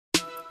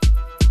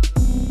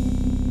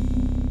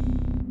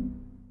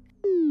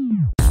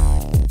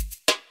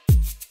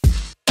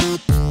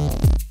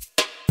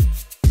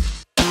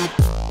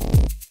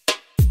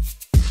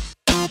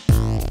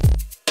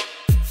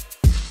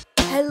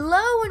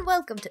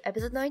welcome to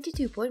episode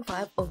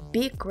 92.5 of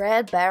Big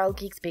Red Barrel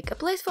Geek Speak, a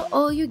place for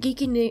all you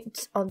geeky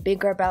news on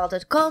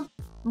BigRedBarel.com.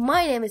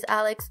 My name is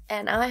Alex,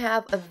 and I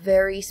have a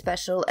very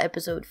special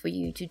episode for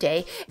you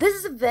today. This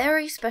is a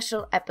very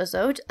special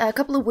episode. A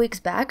couple of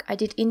weeks back, I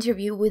did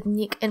interview with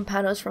Nick and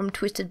Panos from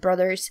Twisted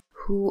Brothers,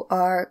 who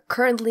are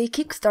currently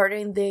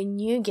kickstarting their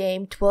new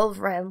game, 12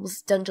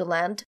 Realms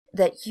Dungeonland,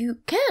 that you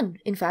can,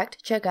 in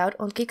fact, check out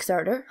on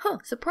Kickstarter,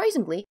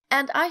 surprisingly.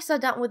 And I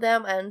sat down with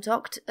them and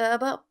talked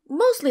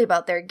mostly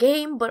about their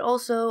game, but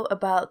also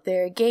about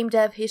their game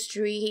dev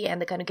history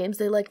and the kind of games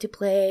they like to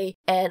play,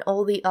 and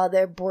all the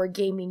other board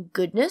gaming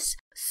goodness.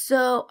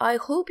 So I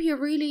hope you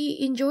really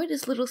enjoyed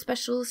this little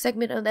special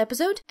segment of the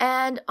episode,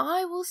 and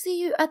I will see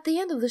you at the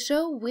end of the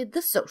show with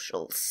the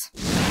socials.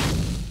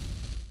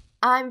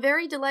 I'm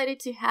very delighted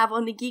to have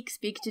on the Geek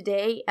Speak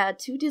today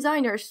two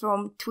designers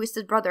from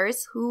Twisted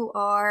Brothers who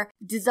are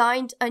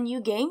designed a new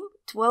game,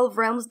 12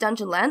 Realms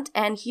Dungeonland,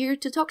 and here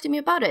to talk to me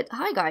about it.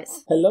 Hi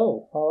guys.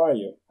 Hello, how are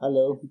you?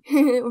 Hello.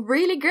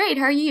 Really great,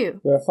 how are you?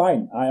 We're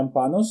fine. I am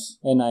Panos.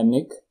 And I'm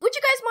Nick. Would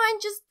you guys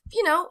mind just,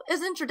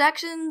 as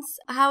introductions,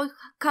 how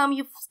come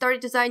you've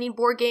started designing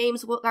board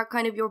games, what are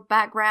kind of your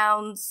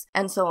backgrounds,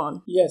 and so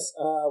on? Yes,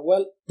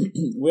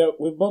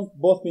 we've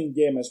both been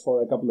gamers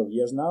for a couple of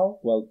years now.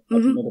 Well,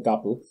 actually not a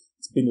couple.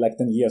 It's been like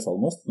 10 years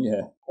almost.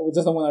 Yeah. We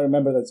just don't want to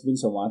remember that it's been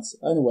so much.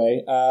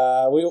 Anyway,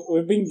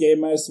 we've been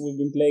gamers. We've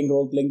been playing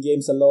role-playing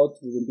games a lot.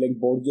 We've been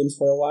playing board games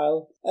for a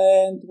while.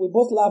 And we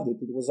both loved it.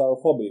 It was our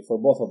hobby for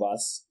both of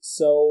us.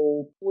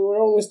 So we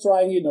were always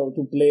trying,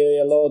 to play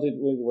a lot. It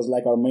was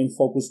like our main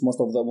focus most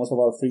of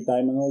our free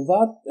time and all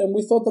that. And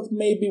we thought that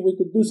maybe we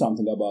could do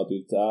something about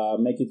it,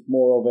 make it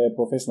more of a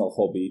professional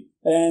hobby.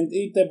 And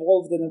it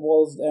evolved,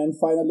 and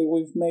finally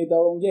we've made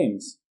our own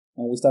games.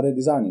 And we started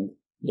designing.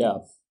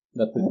 Yeah.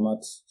 That pretty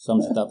much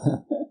sums it up.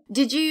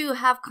 Did you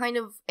have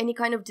any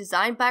kind of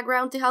design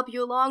background to help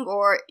you along,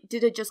 or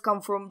did it just come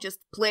from just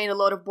playing a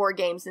lot of board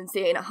games and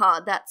saying,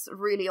 that's a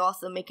really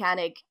awesome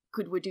mechanic,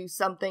 could we do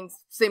something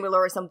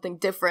similar or something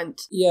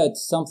different? Yeah,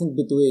 it's something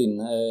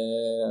between.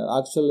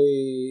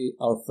 Actually,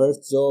 our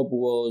first job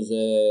was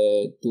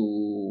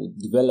to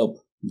develop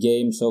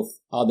games of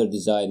other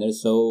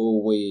designers,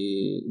 so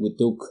we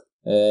took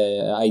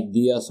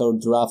ideas or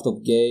draft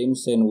of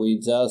games and we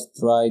just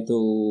try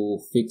to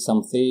fix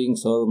some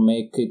things or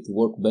make it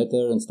work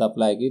better and stuff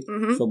like it.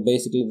 So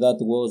basically that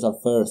was our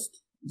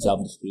first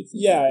job description.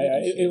 Yeah,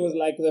 it was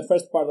like the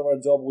first part of our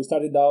job. We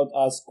started out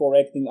as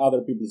correcting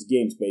other people's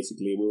games,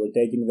 basically. We were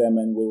taking them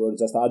and we were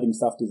just adding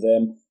stuff to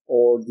them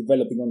or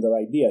developing on their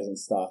ideas and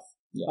stuff.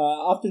 Yeah.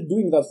 After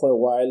doing that for a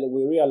while,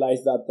 we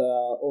realized that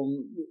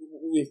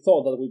we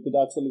thought that we could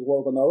actually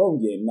work on our own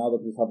game now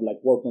that we have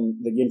worked on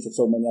the games of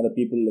so many other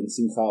people and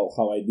seen how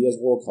ideas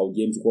work, how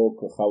games work,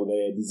 how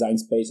the design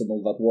space and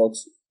all that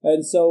works.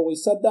 And so we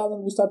sat down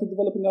and we started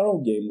developing our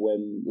own game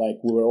when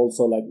we were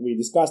also we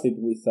discussed it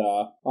with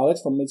Alex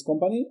from Nick's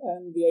company,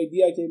 and the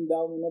idea came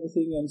down and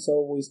everything, and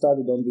so we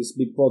started on this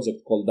big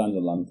project called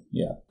Dungeonland.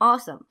 Yeah.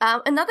 Awesome.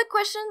 Another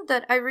question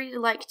that I really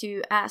like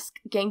to ask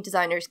game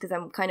designers, because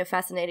I'm kind of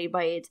fascinated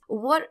by it.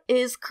 What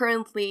is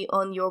currently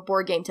on your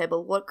board game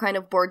table? What kind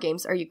of board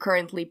games are you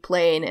currently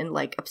playing and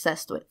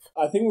obsessed with?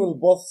 I think we'll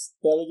both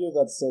tell you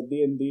that's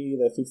D&D,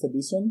 the 5th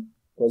edition.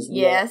 Because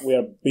we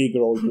are big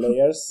role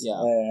players,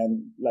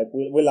 and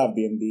we love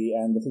D&D,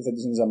 and the 5th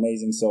edition is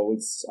amazing. So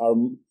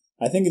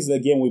I think it's the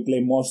game we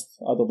play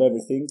most out of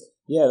everything.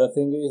 Yeah, the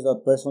thing is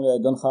that personally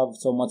I don't have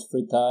so much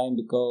free time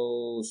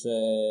because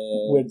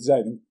we're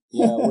designing.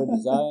 Yeah, we're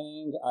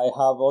designing. I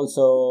have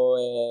also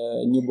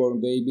a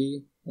newborn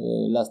baby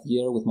last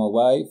year with my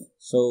wife,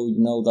 so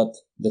that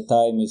the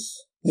time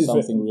is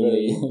something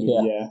really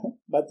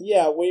But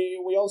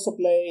we also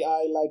play.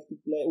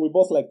 We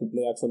both like to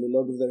play actually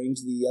Lord of the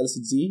Rings, the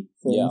LCG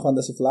from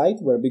Fantasy Flight.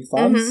 We're big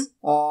fans.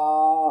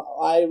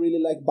 I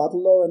really like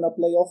Battle Lore and I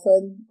play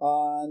often,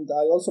 and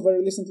I also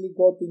very recently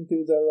got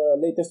into their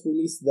latest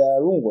release, the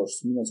Rune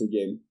Wars miniature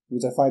game,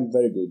 which I find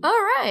very good.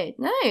 All right,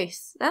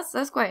 nice.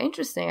 That's quite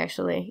interesting,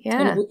 actually.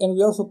 Yeah. And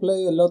we also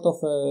play a lot of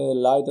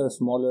lighter,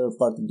 smaller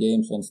party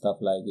games and stuff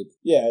like it.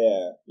 Yeah.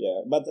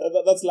 But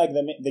that's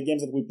the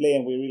games that we play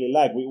and we really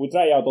like. We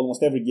try out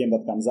almost every game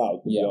that comes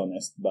out, to be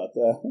honest. But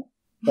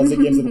that's the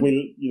games that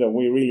we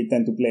really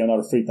tend to play on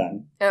our free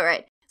time. All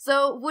right.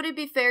 So would it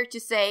be fair to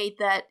say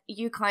that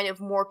you're kind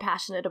of more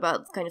passionate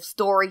about kind of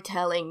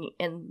storytelling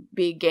in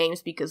big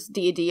games, because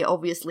D&D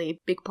obviously a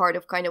big part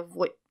of kind of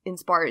what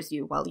inspires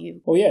you while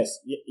you... Oh, yes.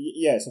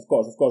 Yes, of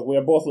course. We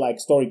are both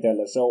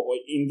storytellers. So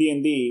in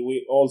D&D,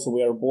 we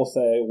are both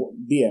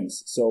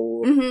DMs.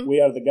 So we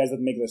are the guys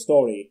that make the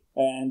story.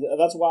 And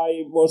that's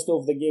why most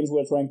of the games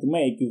we're trying to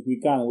make, if we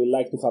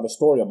like to have a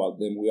story about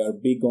them. We are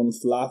big on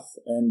fluff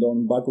and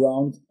on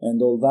background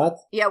and all that.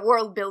 Yeah,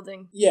 world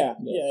building. Yeah.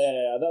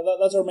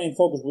 That's our main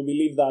focus. We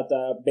believe that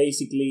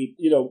basically,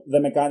 the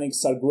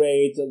mechanics are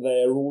great,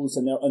 the rules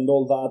and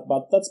all that,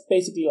 but that's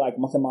basically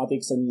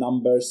mathematics and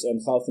numbers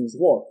and how things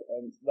work.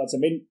 And that's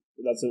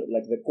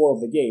the core of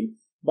the game.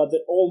 But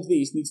all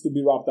this needs to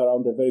be wrapped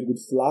around a very good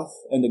fluff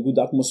and a good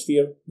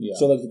atmosphere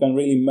so that you can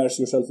really immerse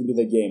yourself into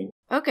the game.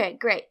 Okay,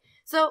 great.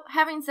 So,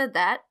 having said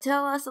that,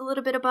 tell us a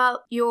little bit about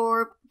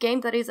your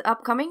game that is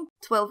upcoming,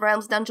 12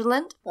 Realms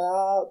Dungeonland.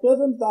 12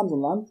 Realms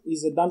Dungeonland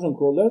is a dungeon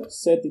crawler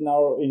set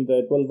in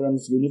the 12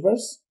 Realms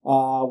universe,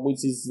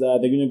 which is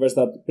the universe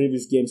that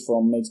previous games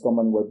from Mage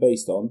Company were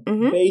based on.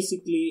 Mm-hmm.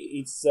 Basically,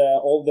 it's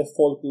all the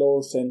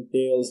folklores and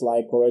tales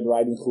like Red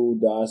Riding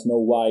Hood, Snow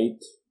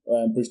White,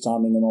 Prince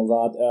Charming and all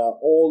that.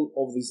 All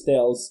of these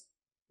tales,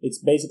 it's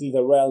basically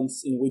the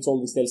realms in which all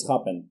these tales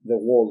happen, the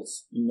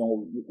worlds,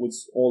 which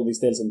all these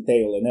tales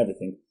entail and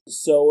everything.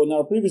 So in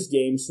our previous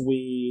games,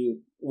 we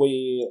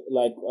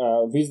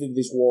visited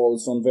these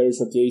worlds on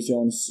various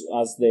occasions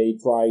as they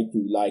try to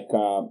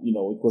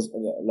it was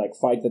like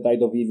fight the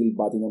tide of evil,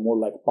 but in a more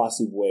like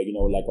passive way,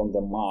 like on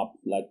the map,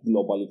 like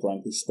globally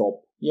trying to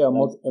stop. Yeah,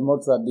 a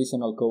more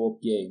traditional co-op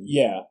game.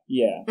 Yeah.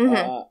 Mm-hmm.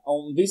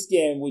 On this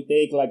game, we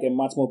take like a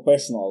much more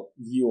personal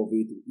view of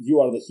it. You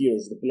are the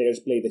heroes. The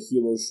players play the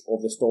heroes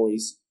of the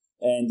stories,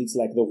 and it's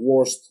like the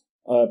worst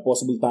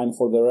possible time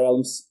for the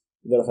realms.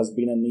 There has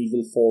been an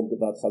evil fog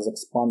that has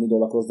expanded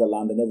all across the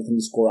land, and everything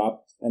is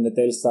corrupt, and the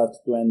tales start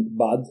to end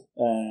bad,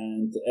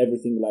 and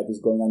everything like is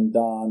going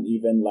undone.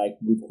 Even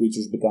like good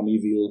creatures become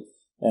evil.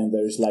 And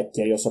there is like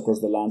chaos across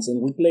the lands, and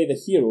we play the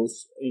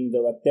heroes in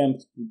their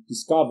attempt to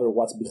discover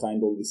what's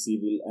behind all this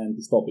evil and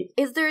to stop it.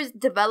 Is there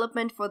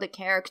development for the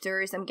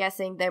characters? I'm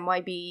guessing there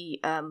might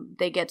be,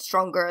 they get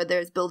stronger,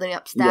 there's building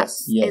up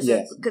stats. Yes.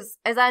 Because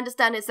as I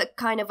understand, it's a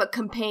kind of a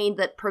campaign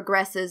that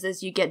progresses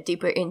as you get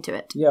deeper into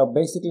it. Yeah,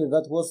 basically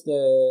that was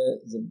the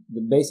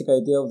basic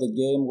idea of the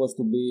game, was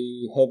to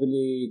be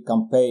heavily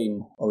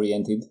campaign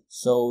oriented.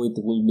 So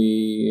it will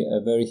be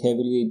a very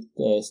heavily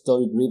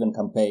story-driven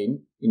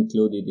campaign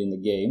included in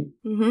the game.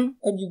 Mm-hmm.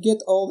 And you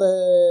get all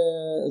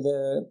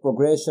the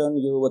progression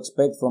you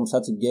expect from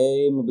such a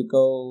game,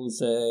 because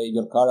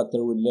your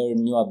character will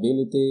learn new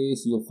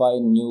abilities, you'll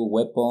find new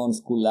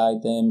weapons, cool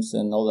items,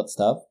 and all that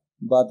stuff.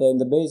 But in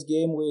the base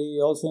game,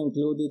 we also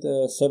included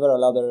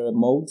several other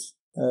modes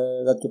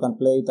that you can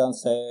play it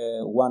as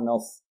a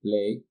one-off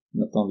play,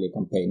 not only a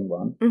campaign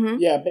one. Mm-hmm.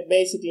 Yeah, but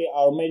basically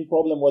our main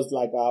problem was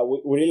like we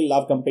really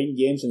love campaign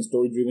games and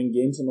story-driven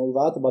games and all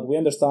that, but we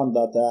understand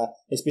that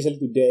especially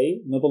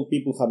today, not all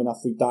people have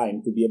enough free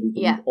time to be able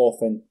to meet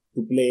often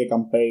to play a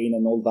campaign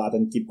and all that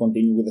and keep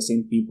continuing with the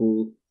same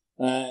people.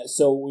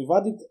 So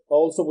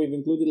we've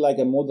included like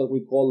a mode that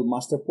we call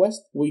Master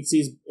Quest, which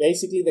is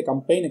basically the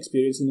campaign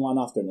experience in one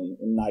afternoon,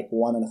 in like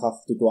 1.5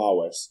 to 2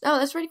 hours. Oh,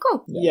 that's really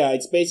cool. Yeah,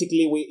 it's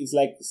basically, it's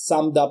like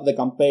summed up the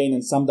campaign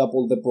and summed up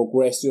all the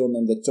progression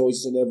and the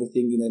choices and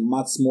everything in a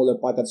much smaller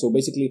package. So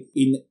basically,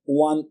 in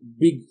one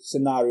big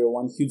scenario,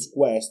 one huge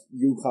quest,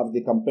 you have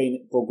the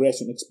campaign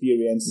progression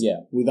experience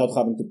without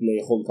having to play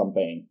a whole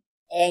campaign.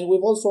 And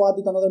we've also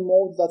added another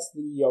mode, that's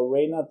the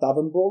Arena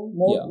Tavern Brawl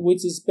mode,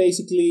 which is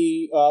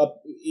basically,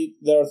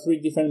 there are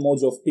 3 different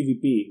modes of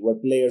PvP, where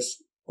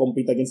players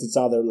compete against each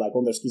other, like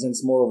on their skills, and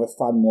it's more of a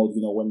fun mode,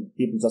 when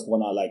people just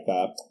wanna, like,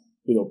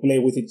 play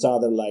with each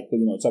other, like,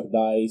 chuck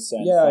dice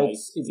and fight.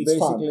 It's basically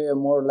fun. A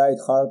more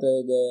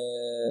light-hearted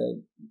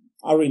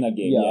arena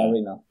game.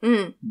 Arena.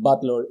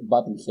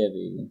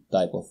 Battle-heavy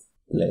type of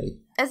play.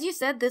 As you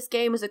said, this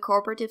game is a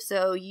cooperative,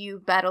 so you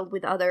battle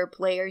with other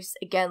players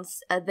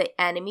against the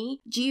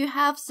enemy. Do you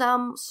have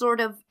some sort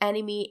of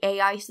enemy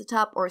AI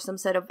setup or some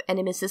sort of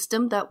enemy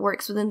system that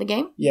works within the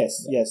game?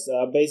 Yes.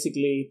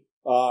 Basically,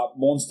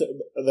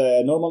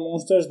 the normal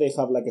monsters, they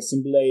have like a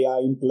simple AI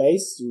in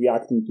place,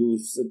 reacting to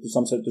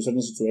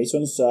certain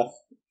situations.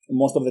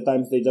 Most of the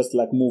times, they just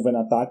like move and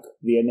attack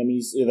the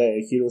enemies,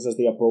 the heroes as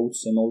they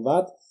approach and all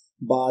that.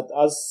 But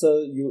as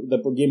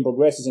the game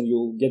progresses and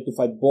you get to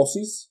fight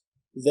bosses,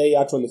 they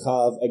actually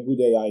have a good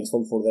AI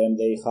installed for them.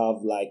 They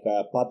have like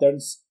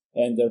patterns,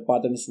 and their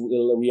patterns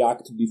will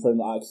react to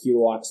different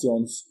hero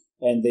actions,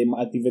 and they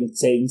might even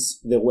change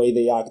the way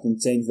they act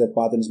and change their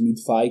patterns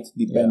mid-fight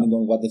depending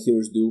on what the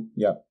heroes do.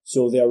 Yeah.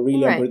 So they are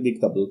really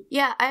unpredictable.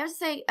 Yeah, I have to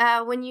say,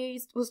 when you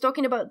was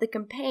talking about the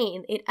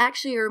campaign, it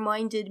actually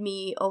reminded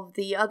me of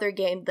the other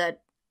game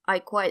that I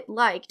quite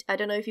liked. I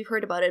don't know if you've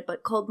heard about it,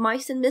 but called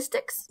Mice and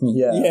Mystics.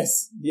 Yeah.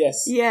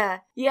 Yes. Yeah.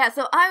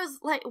 So I was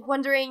like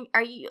wondering,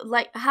 are you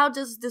like, how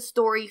does the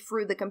story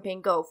through the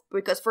campaign go?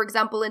 Because, for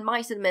example, in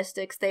Mice and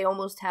Mystics, they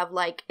almost have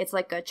like, it's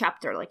like a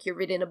chapter, like you're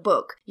reading a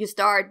book. You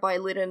start by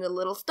reading a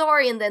little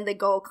story, and then they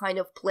go kind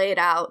of play it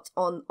out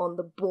on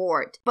the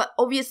board. But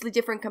obviously,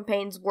 different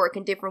campaigns work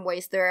in different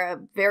ways. There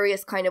are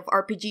various kind of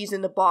RPGs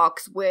in the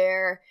box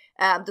where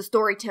the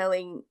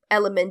storytelling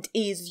element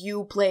is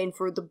you playing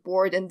through the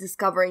board and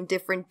discovering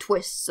different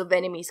twists of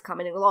enemies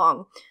coming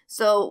along.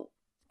 So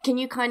can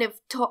you kind of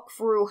talk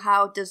through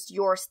how does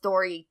your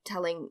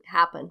storytelling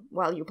happen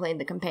while you're playing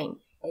the campaign?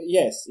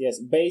 Yes.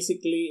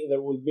 Basically,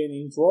 there will be an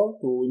intro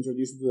to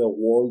introduce you to the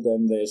world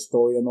and the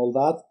story and all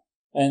that.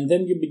 And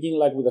then you begin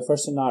like with the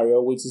first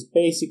scenario, which is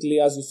basically,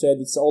 as you said,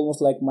 it's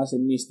almost like Mice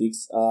and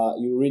Mystics.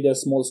 You read a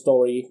small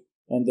story,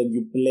 and then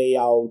you play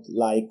out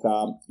like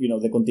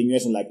the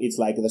continuation. Like it's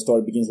like the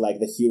story begins like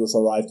the heroes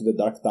arrive to the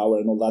Dark Tower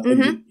and all that,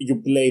 and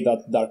you play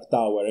that Dark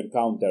Tower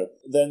encounter.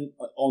 Then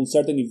on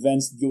certain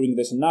events during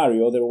the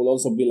scenario, there will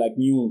also be like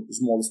new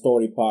small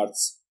story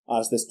parts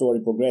as the story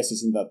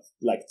progresses in that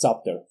like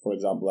chapter. For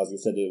example, as you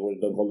said, we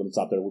don't call them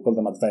chapter, we call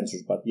them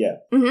adventures. But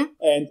yeah,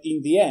 and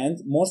in the end,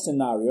 most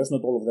scenarios,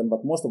 not all of them,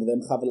 but most of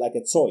them have like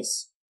a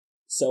choice.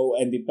 So,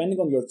 and depending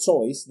on your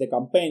choice, the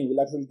campaign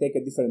will actually take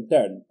a different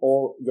turn,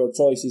 or your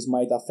choices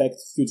might affect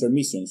future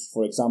missions.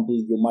 For example,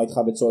 you might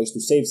have a choice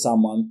to save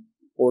someone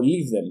or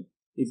leave them.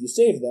 If you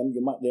save them,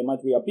 they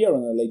might reappear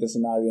in a later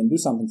scenario and do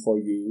something for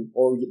you,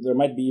 or there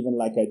might be even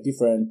like a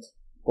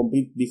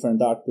complete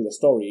different arc to the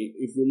story.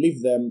 If you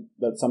leave them,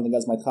 that something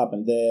else might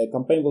happen. The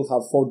campaign will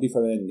have 4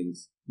 different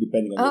endings,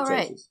 depending on your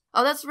choices.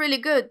 Oh, that's really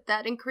good.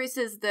 That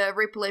increases the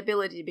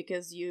replayability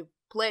because you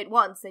play it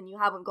once and you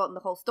haven't gotten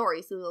the whole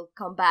story, so you'll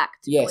come back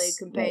to play a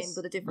campaign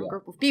with a different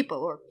group of people,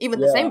 or even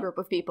the same group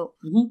of people.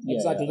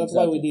 Exactly. That's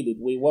why we did it.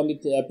 We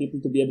wanted people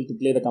to be able to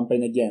play the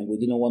campaign again. We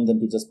didn't want them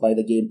to just buy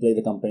the game, play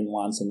the campaign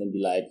once, and then be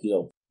like,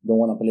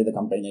 don't want to play the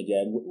campaign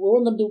again. We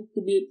want them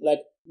to be like,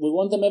 we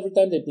want them every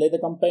time they play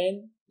the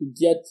campaign to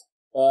get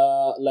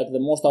like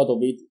the most out of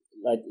it.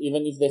 Like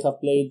even if they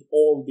have played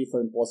all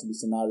different possible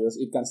scenarios,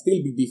 it can still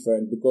be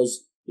different,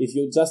 because if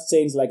you just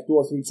change like 2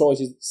 or 3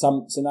 choices,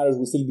 some scenarios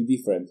will still be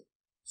different.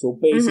 So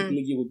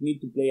basically, you would need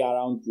to play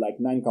around like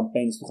 9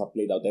 campaigns to have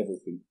played out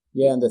everything.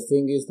 Yeah, and the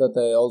thing is that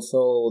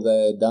also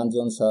the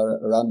dungeons are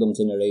random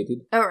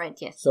generated. All right,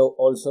 yes. So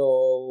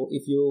also,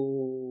 if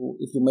you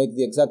make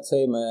the exact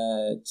same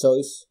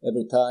choice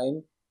every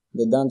time,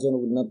 the dungeon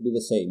will not be the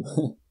same.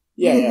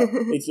 Yeah.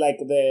 It's like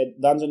the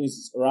dungeon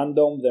is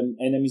random, the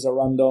enemies are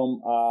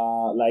random,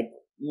 like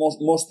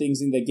most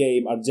things in the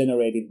game are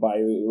generated by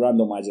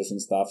randomizers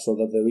and stuff, so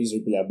that there is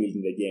replayability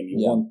in the game.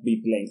 You won't be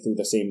playing through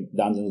the same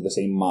dungeons, the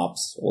same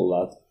maps, all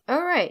that.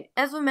 All right.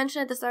 As we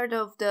mentioned at the start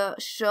of the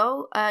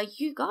show,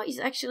 you guys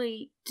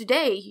actually,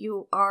 today,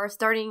 you are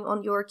starting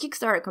on your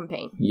Kickstarter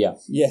campaign. Yeah.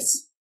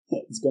 Yes.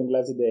 It's going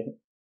live today.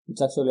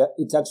 It's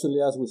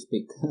actually as we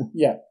speak.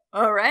 Yeah.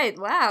 All right.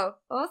 Wow.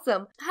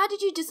 Awesome. How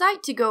did you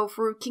decide to go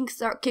for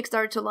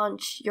Kickstarter to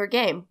launch your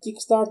game?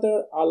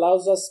 Kickstarter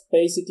allows us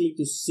basically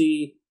to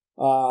see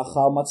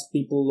how much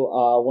people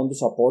want to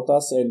support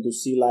us, and to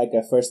see like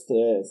a first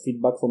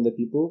feedback from the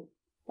people.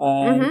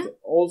 And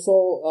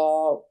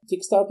also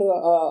Kickstarter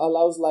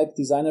allows like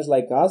designers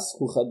like us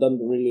who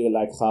don't really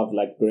like have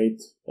like great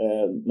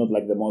not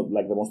like the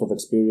most of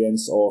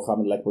experience, or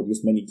haven't like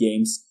produced many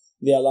games.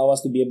 They allow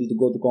us to be able to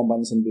go to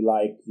companies and be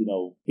like,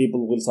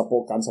 people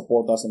can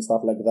support us and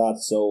stuff like that.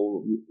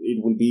 So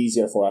it will be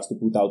easier for us to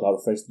put out our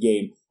first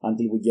game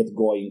until we get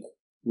going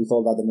with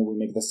all that, and then we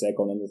make the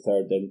second and the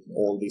third, and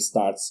all this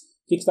starts.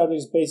 Kickstarter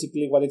is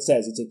basically what it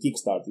says. It's a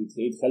kickstart.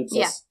 It helps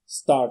us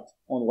start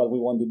on what we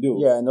want to do.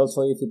 Yeah, and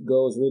also if it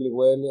goes really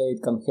well,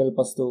 it can help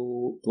us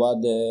to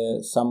add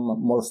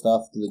some more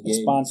stuff to the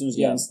game. Expansions,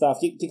 and stuff.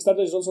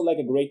 Kickstarter is also like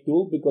a great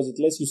tool, because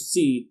it lets you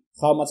see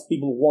how much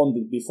people want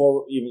it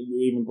before you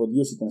even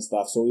produce it and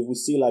stuff. So if we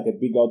see like a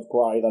big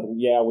outcry that,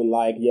 we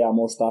like,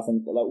 more stuff,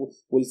 and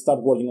we'll start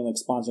working on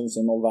expansions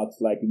and all that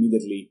like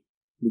immediately,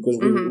 because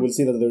we'll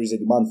see that there is a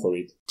demand for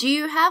it. Do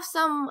you have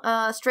some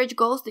stretch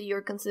goals that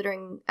you're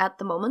considering at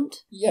the moment?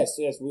 Yes,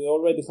 we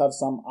already have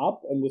some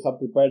up, and we have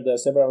prepared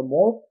several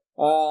more.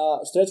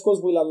 Stretch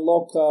goals will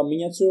unlock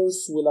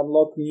miniatures, will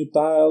unlock new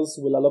tiles,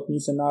 will unlock new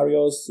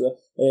scenarios,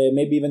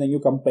 maybe even a new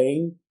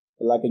campaign,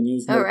 like a new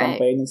small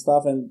campaign and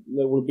stuff, and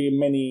there will be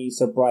many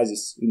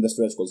surprises in the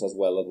stretch goals as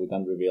well that we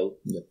can reveal.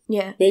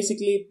 Yeah.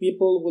 Basically,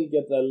 people will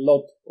get a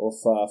lot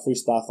of free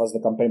stuff as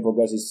the campaign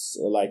progresses,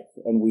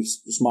 and we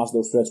smash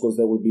those stretch goals.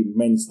 There will be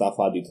many stuff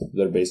added to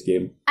their base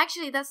game.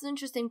 Actually, that's an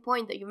interesting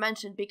point that you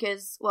mentioned,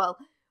 because,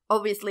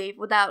 obviously,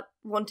 without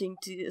wanting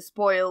to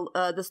spoil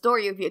the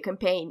story of your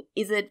campaign,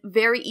 is it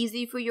very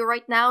easy for you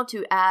right now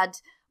to add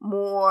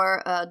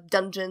more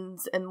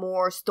dungeons and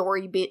more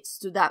story bits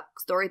to that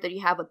story that you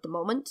have at the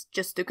moment,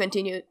 just to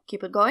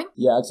keep it going?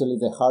 Yeah, actually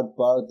the hard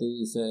part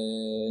is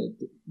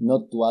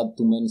not to add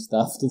too many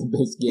stuff to the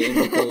base game,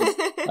 because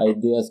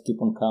ideas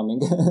keep on coming.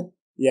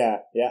 Yeah.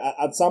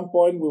 At some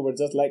point, we were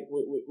just like,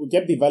 we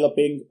kept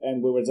developing,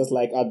 and we were just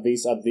like, add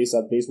this.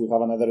 We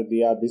have another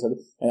idea, add this.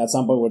 And at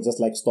some point, we're just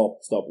like, stop.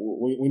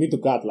 We need to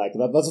cut. Like,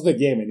 that's not a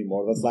game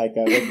anymore. That's like,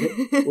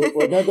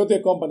 we're going to go to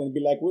a company and be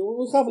like, we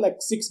have like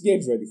 6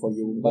 games ready for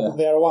you, but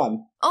they are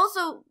 1.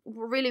 Also,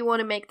 we really want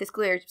to make this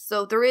clear.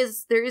 So there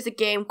is a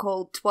game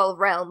called 12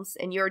 Realms,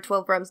 and you're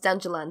 12 Realms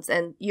Dungeonlands,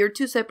 and you're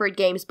 2 separate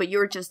games, but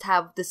you just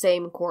have the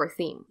same core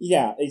theme.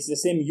 Yeah, it's the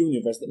same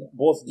universe.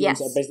 Both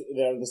games are basically,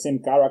 they're the same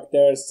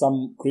characters.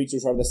 Some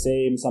creatures are the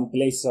same. Some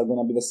places are going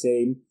to be the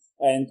same.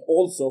 And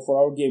also for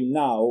our game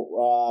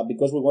now,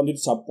 because we wanted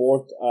to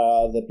support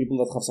the people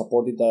that have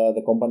supported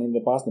the company in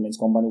the past, the main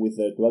company with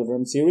the 12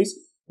 Realms series,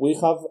 we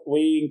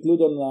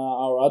include on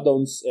our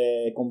add-ons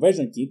a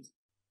conversion kit,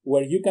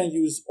 where you can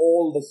use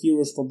all the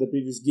heroes from the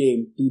previous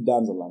game to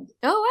Dungeonland.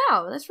 Oh,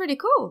 wow, that's really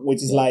cool.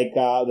 Which is like,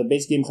 the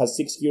base game has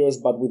 6 heroes,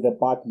 but with the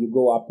pack you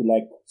go up to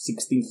like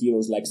 16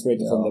 heroes, like straight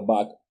from the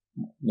back.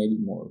 Maybe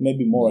more.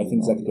 Maybe I think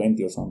it's like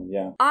 20 or something,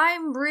 yeah.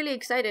 I'm really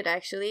excited,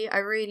 actually. I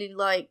really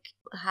like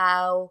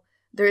how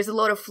there's a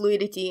lot of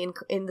fluidity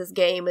in this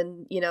game,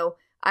 and, you know,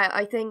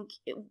 I think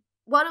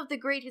one of the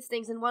greatest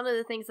things, and one of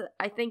the things that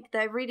I think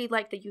that I really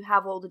like, that you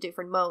have all the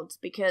different modes,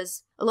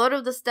 because a lot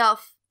of the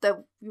stuff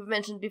that you've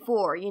mentioned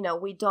before, you know,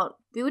 we don't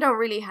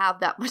really have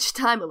that much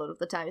time a lot of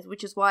the times,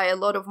 which is why a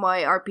lot of my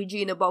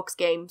RPG in a box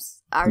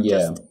games are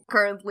just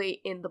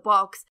currently in the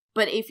box.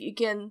 But if you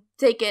can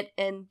take it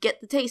and get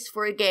the taste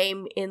for a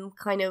game in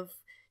kind of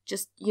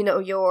just, you know,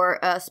 your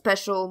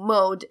special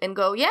mode and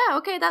go, yeah,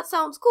 okay, that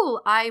sounds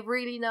cool. I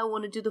really now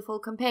want to do the full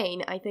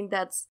campaign. I think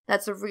that's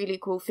a really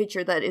cool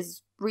feature that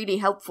is really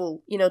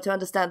helpful, you know, to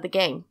understand the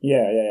game.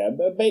 Yeah.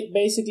 But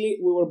basically,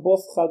 we were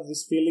both had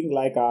this feeling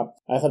like I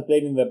had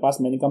played in the past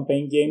many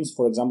campaign games.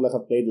 For example, I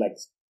have played like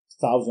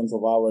thousands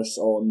of hours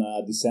on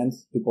Descent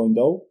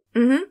 2.0.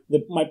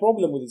 My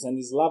problem with Descent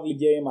is lovely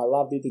game. I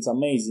loved it. It's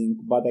amazing,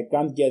 but I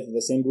can't get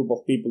the same group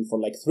of people for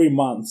like 3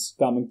 months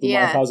coming to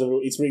my house.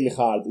 It's really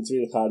hard.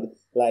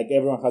 Like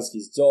everyone has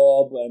his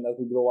job, and as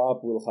we grow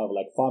up, we'll have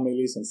like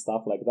families and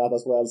stuff like that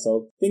as well.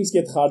 So things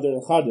get harder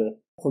and harder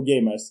for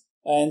gamers.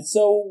 And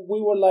so we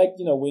were like,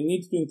 you know, we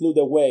need to include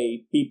a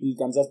way people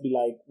can just be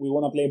like, we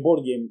want to play a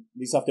board game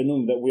this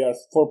afternoon, that we are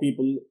 4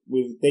 people,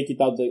 we'll take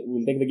it out,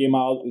 we'll take the game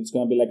out, it's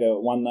going to be like a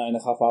 1.5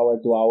 hour,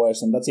 2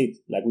 hours, and that's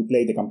it. Like, we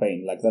play the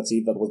campaign, like, that's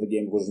it, that was the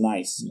game, it was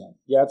nice.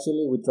 Yeah,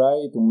 actually, we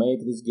try to make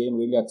this game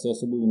really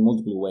accessible in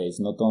multiple ways,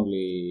 not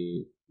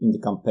only in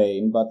the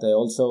campaign, but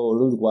also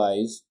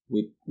rule-wise,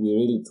 we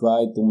really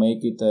try to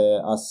make it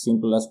as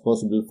simple as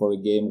possible for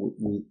a game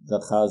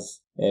that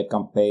has a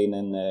campaign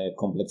and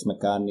complex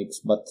mechanics,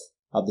 but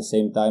at the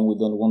same time, we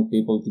don't want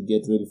people to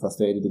get really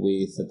frustrated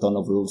with a ton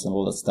of rules and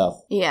all that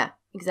stuff. Yeah,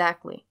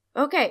 exactly.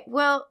 Okay,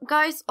 well,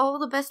 guys, all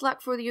the best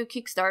luck for your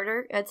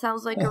Kickstarter. It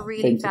sounds like a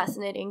really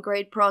fascinating,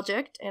 great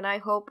project, and I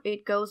hope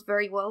it goes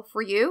very well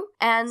for you.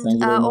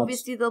 And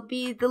obviously, there'll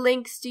be the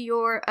links to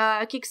your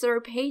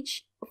Kickstarter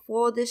page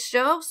for this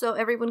show, so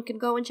everyone can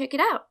go and check it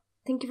out.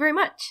 Thank you very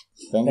much.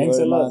 Thanks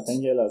a lot.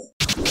 Thank you a lot.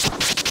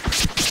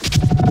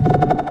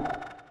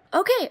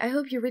 Okay, I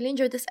hope you really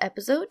enjoyed this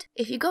episode.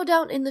 If you go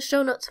down in the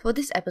show notes for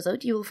this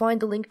episode, you will find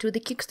the link to the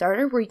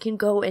Kickstarter where you can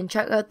go and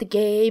check out the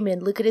game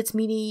and look at its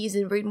minis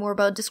and read more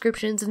about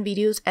descriptions and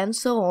videos and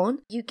so on.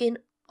 You can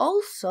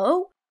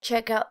also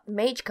check out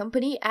Mage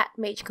Company at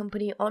Mage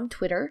Company on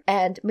Twitter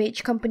and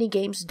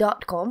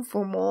MageCompanyGames.com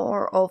for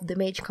more of the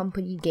Mage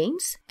Company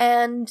games.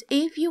 And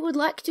if you would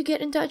like to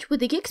get in touch with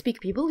the Geek Speak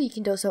people, you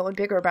can do so on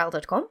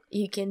BigRedBarel.com.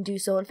 You can do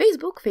so on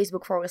Facebook,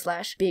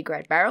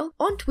 Facebook.com/BigRedBarel,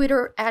 on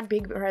Twitter at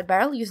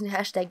BigRedBarel using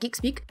hashtag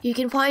GeekSpeak. You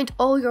can find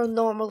all your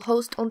normal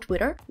hosts on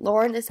Twitter.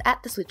 Lauren is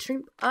at the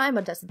Switchstream, I'm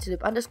at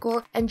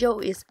DustinTulip_, and Joe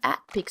is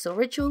at Pixel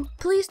Ritual.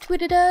 Please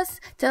tweet at us,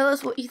 tell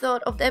us what you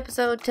thought of the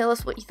episode, tell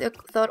us what you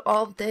thought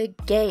of the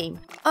game.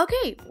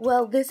 Okay,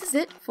 well, this is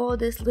it for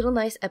this little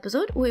nice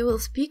episode. We will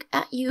speak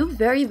at you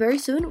very, very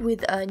soon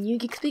with a new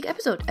Geek Speak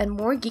episode and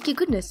more geeky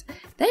goodness.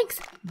 Thanks.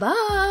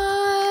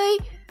 Bye.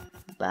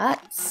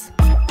 Butts.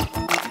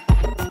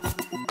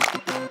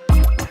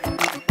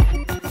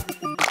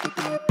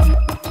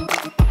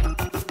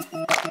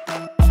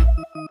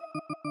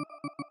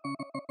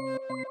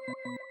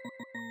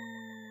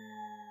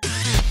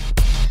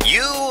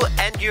 You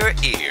and your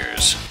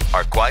ears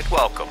are quite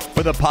welcome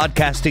for the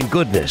podcasting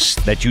goodness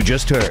that you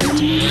just heard.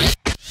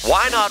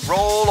 Why not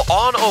roll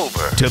on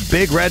over to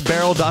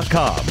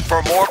BigRedBarel.com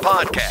for more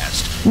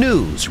podcasts,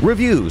 news,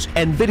 reviews,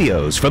 and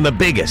videos from the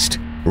biggest,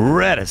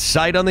 reddest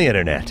site on the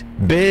internet,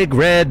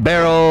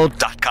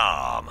 BigRedBarel.com.